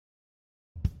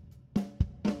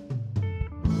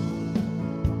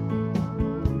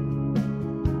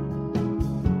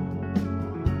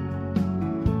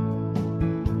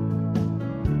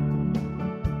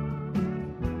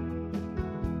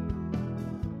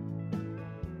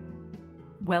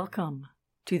Welcome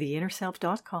to the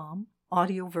InnerSelf.com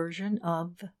audio version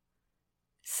of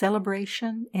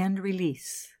Celebration and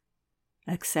Release,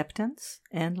 Acceptance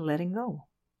and Letting Go.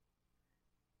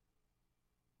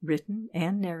 Written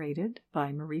and narrated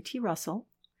by Marie T. Russell,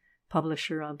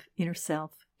 publisher of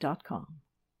InnerSelf.com.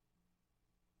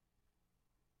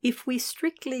 If we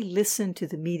strictly listen to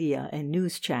the media and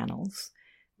news channels,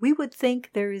 we would think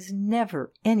there is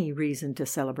never any reason to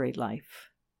celebrate life.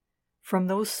 From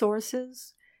those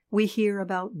sources, we hear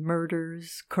about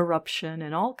murders, corruption,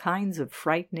 and all kinds of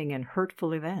frightening and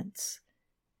hurtful events.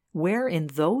 Where in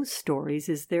those stories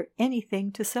is there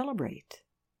anything to celebrate?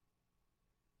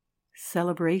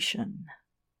 Celebration.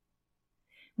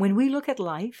 When we look at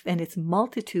life and its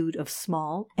multitude of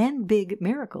small and big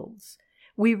miracles,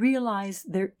 we realize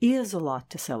there is a lot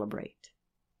to celebrate.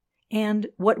 And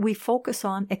what we focus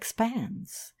on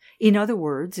expands. In other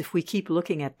words, if we keep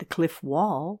looking at the cliff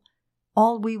wall,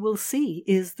 all we will see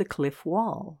is the cliff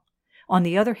wall. On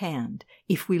the other hand,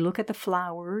 if we look at the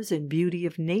flowers and beauty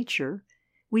of nature,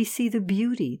 we see the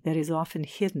beauty that is often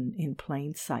hidden in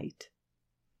plain sight.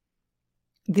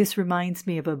 This reminds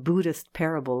me of a Buddhist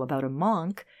parable about a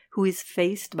monk who is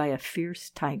faced by a fierce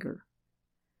tiger.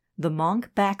 The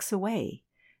monk backs away,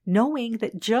 knowing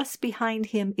that just behind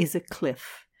him is a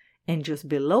cliff, and just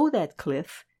below that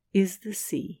cliff is the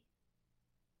sea.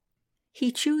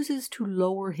 He chooses to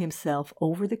lower himself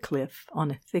over the cliff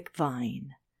on a thick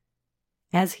vine.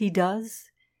 As he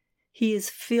does, he is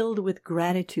filled with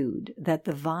gratitude that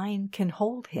the vine can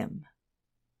hold him.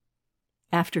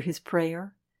 After his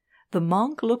prayer, the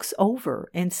monk looks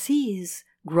over and sees,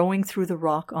 growing through the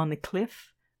rock on the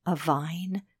cliff, a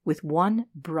vine with one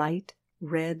bright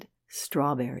red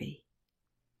strawberry.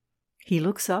 He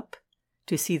looks up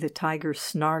to see the tiger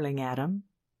snarling at him,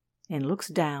 and looks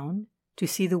down to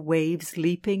see the waves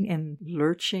leaping and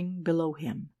lurching below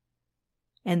him.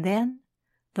 And then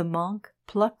the monk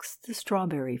plucks the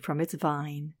strawberry from its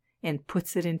vine and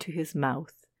puts it into his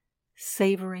mouth,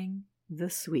 savoring the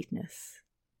sweetness.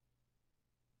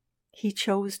 He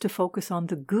chose to focus on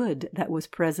the good that was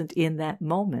present in that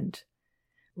moment,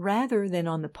 rather than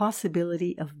on the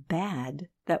possibility of bad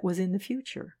that was in the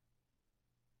future.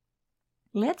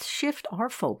 Let's shift our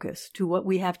focus to what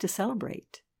we have to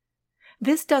celebrate.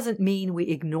 This doesn't mean we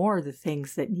ignore the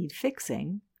things that need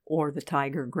fixing, or the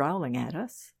tiger growling at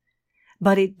us,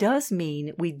 but it does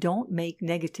mean we don't make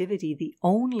negativity the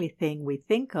only thing we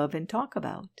think of and talk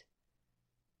about.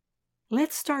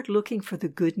 Let's start looking for the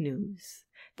good news,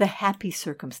 the happy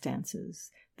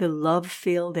circumstances, the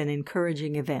love-filled and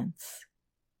encouraging events.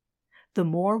 The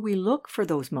more we look for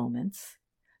those moments,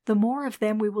 the more of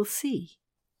them we will see,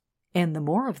 and the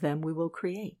more of them we will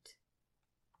create.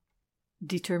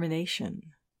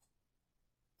 Determination.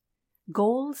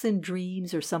 Goals and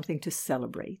dreams are something to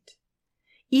celebrate.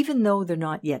 Even though they're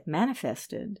not yet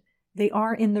manifested, they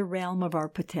are in the realm of our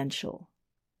potential.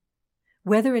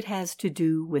 Whether it has to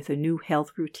do with a new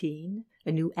health routine,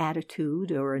 a new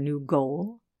attitude, or a new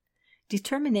goal,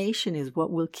 determination is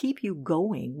what will keep you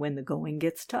going when the going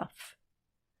gets tough.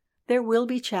 There will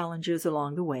be challenges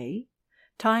along the way,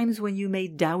 times when you may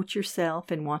doubt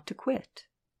yourself and want to quit.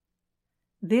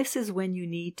 This is when you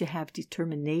need to have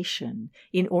determination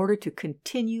in order to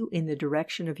continue in the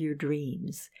direction of your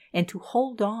dreams and to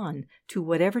hold on to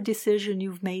whatever decision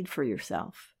you've made for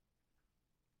yourself.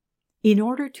 In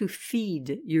order to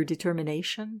feed your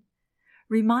determination,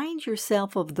 remind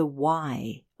yourself of the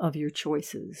why of your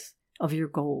choices, of your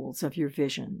goals, of your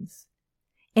visions,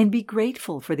 and be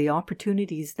grateful for the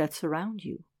opportunities that surround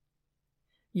you.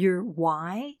 Your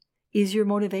why is your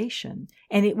motivation,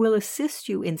 and it will assist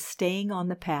you in staying on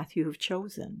the path you have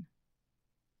chosen.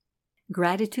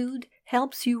 Gratitude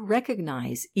helps you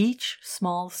recognize each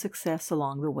small success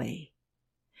along the way.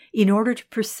 In order to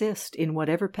persist in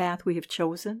whatever path we have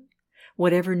chosen,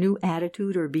 whatever new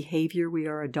attitude or behavior we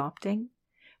are adopting,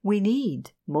 we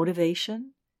need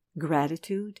motivation,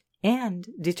 gratitude, and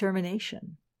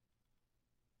determination.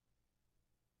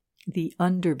 The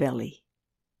underbelly.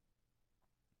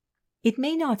 It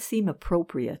may not seem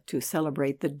appropriate to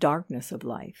celebrate the darkness of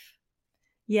life,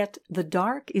 yet the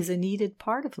dark is a needed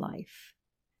part of life.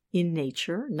 In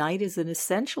nature, night is an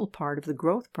essential part of the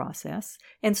growth process,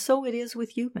 and so it is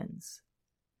with humans.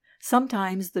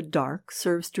 Sometimes the dark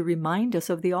serves to remind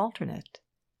us of the alternate.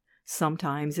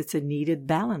 Sometimes it's a needed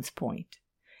balance point,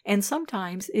 and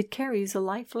sometimes it carries a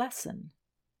life lesson.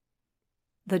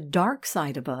 The dark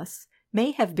side of us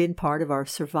may have been part of our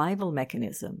survival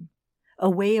mechanism, a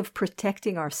way of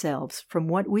protecting ourselves from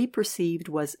what we perceived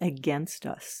was against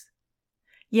us.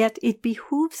 Yet it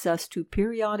behooves us to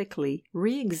periodically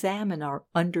re-examine our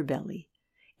underbelly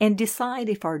and decide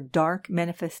if our dark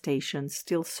manifestations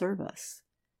still serve us.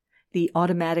 The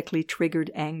automatically triggered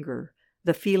anger,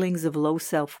 the feelings of low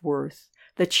self-worth,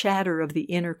 the chatter of the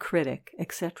inner critic,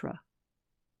 etc.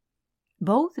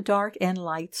 Both dark and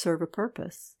light serve a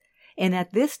purpose, and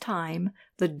at this time,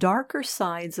 the darker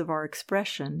sides of our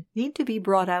expression need to be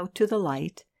brought out to the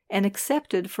light and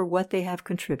accepted for what they have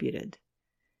contributed.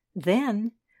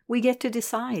 Then, we get to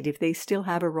decide if they still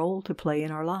have a role to play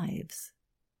in our lives.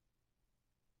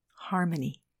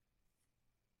 Harmony.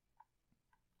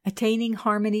 Attaining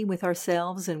harmony with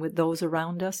ourselves and with those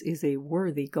around us is a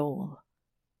worthy goal.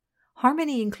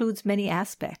 Harmony includes many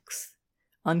aspects: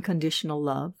 unconditional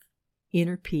love,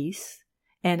 inner peace,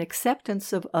 and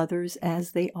acceptance of others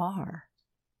as they are.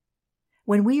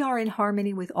 When we are in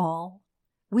harmony with all,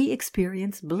 we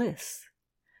experience bliss.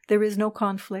 There is no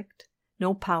conflict,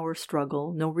 no power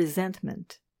struggle, no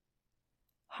resentment.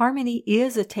 Harmony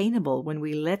is attainable when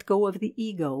we let go of the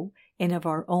ego and of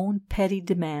our own petty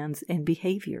demands and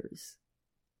behaviors.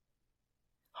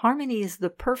 Harmony is the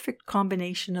perfect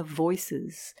combination of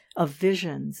voices, of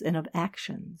visions, and of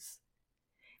actions.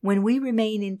 When we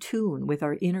remain in tune with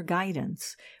our inner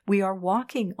guidance, we are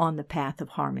walking on the path of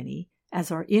harmony,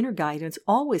 as our inner guidance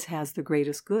always has the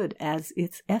greatest good as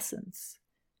its essence.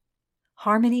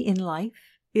 Harmony in life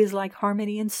is like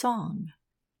harmony in song.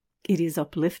 It is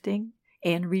uplifting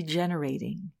and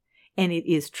regenerating, and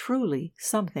it is truly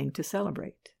something to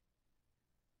celebrate.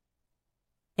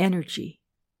 Energy.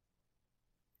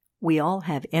 We all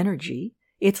have energy.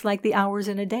 It's like the hours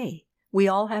in a day. We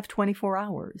all have 24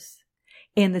 hours.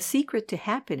 And the secret to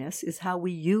happiness is how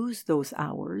we use those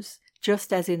hours,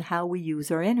 just as in how we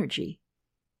use our energy.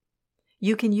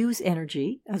 You can use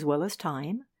energy, as well as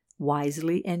time,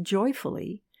 wisely and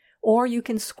joyfully, or you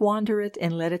can squander it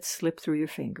and let it slip through your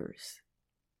fingers.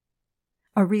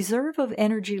 A reserve of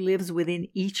energy lives within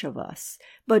each of us,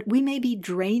 but we may be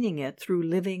draining it through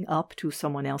living up to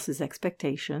someone else's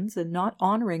expectations and not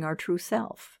honoring our true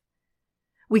self.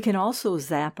 We can also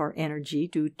zap our energy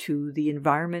due to the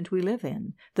environment we live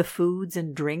in, the foods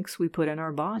and drinks we put in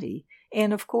our body,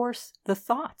 and of course, the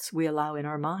thoughts we allow in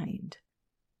our mind.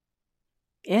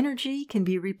 Energy can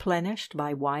be replenished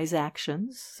by wise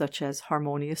actions, such as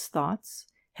harmonious thoughts,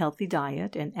 healthy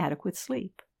diet, and adequate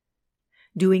sleep.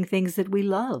 Doing things that we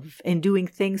love and doing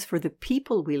things for the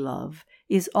people we love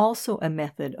is also a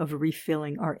method of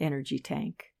refilling our energy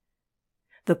tank.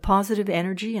 The positive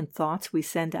energy and thoughts we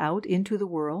send out into the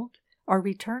world are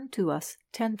returned to us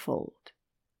tenfold.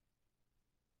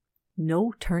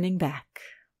 No turning back.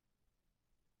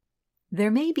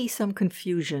 There may be some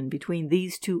confusion between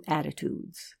these two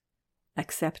attitudes: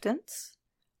 acceptance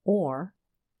or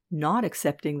not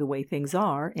accepting the way things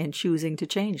are and choosing to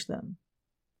change them.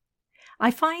 I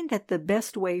find that the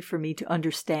best way for me to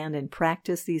understand and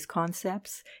practice these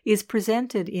concepts is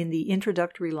presented in the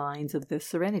introductory lines of the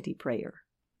Serenity Prayer.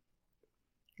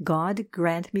 God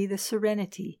grant me the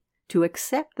serenity to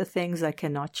accept the things I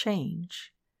cannot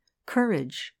change,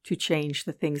 courage to change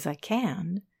the things I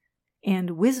can,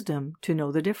 and wisdom to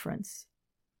know the difference.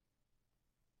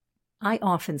 I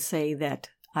often say that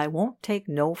I won't take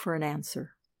no for an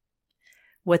answer.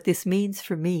 What this means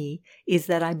for me is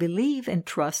that I believe and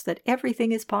trust that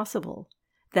everything is possible,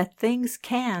 that things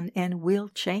can and will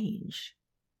change.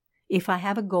 If I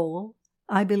have a goal,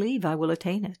 I believe I will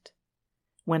attain it.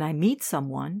 When I meet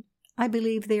someone, I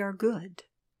believe they are good.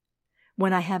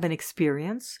 When I have an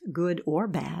experience, good or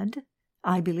bad,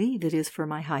 I believe it is for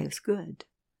my highest good.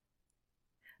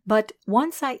 But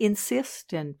once I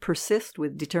insist and persist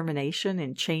with determination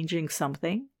in changing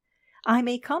something, I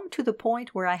may come to the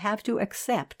point where I have to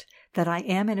accept that I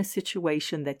am in a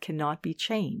situation that cannot be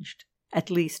changed,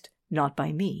 at least not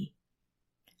by me.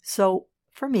 So,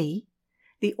 for me,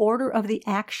 the order of the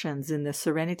actions in the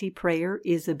Serenity Prayer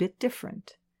is a bit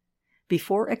different.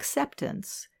 Before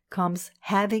acceptance comes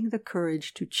having the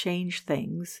courage to change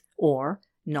things, or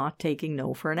not taking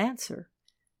no for an answer.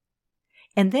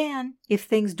 And then, if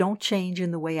things don't change in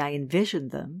the way I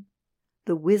envisioned them,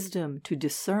 the wisdom to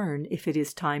discern if it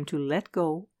is time to let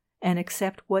go and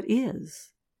accept what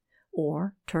is,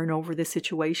 or turn over the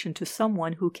situation to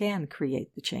someone who can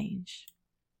create the change.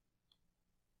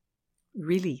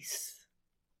 Release.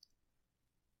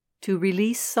 To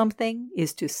release something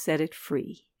is to set it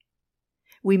free.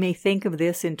 We may think of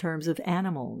this in terms of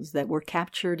animals that were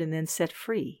captured and then set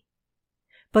free.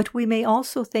 But we may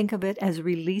also think of it as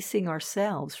releasing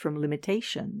ourselves from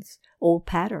limitations, old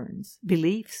patterns,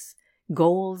 beliefs,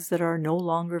 goals that are no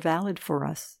longer valid for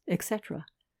us, etc.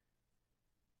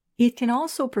 It can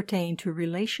also pertain to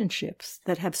relationships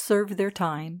that have served their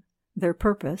time, their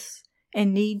purpose,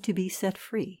 and need to be set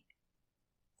free.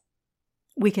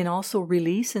 We can also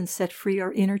release and set free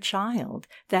our inner child,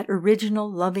 that original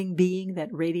loving being that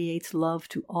radiates love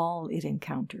to all it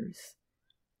encounters.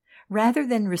 Rather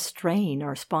than restrain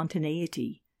our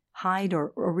spontaneity, hide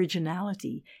our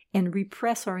originality, and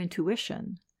repress our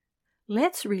intuition,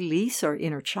 let's release our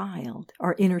inner child,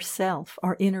 our inner self,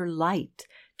 our inner light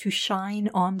to shine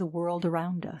on the world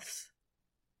around us.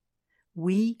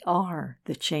 We are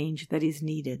the change that is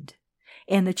needed,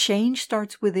 and the change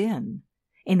starts within.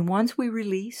 And once we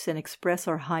release and express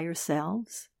our higher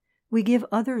selves, we give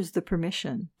others the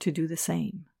permission to do the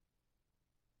same.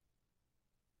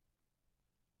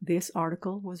 This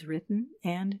article was written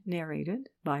and narrated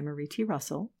by Marie T.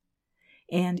 Russell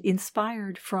and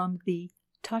inspired from the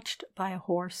Touched by a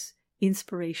Horse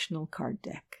inspirational card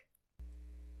deck.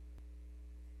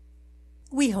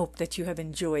 We hope that you have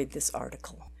enjoyed this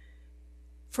article.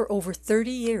 For over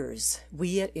 30 years,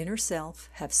 we at Inner Self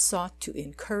have sought to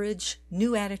encourage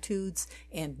new attitudes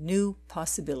and new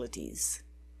possibilities.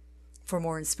 For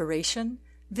more inspiration,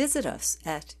 visit us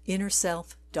at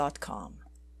innerself.com.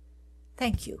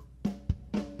 Thank you.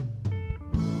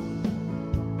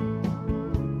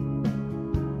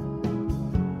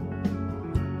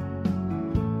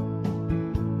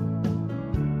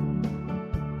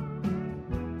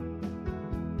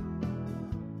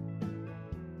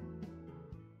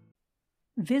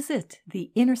 Visit the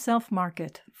Inner Self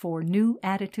Market for new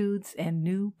attitudes and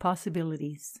new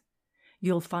possibilities.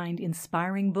 You'll find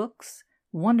inspiring books,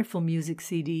 wonderful music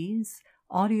CDs,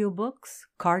 audiobooks,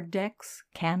 card decks,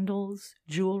 candles,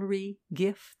 jewelry,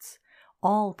 gifts,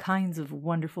 all kinds of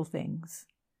wonderful things.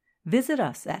 Visit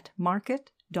us at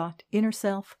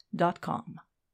market.innerself.com.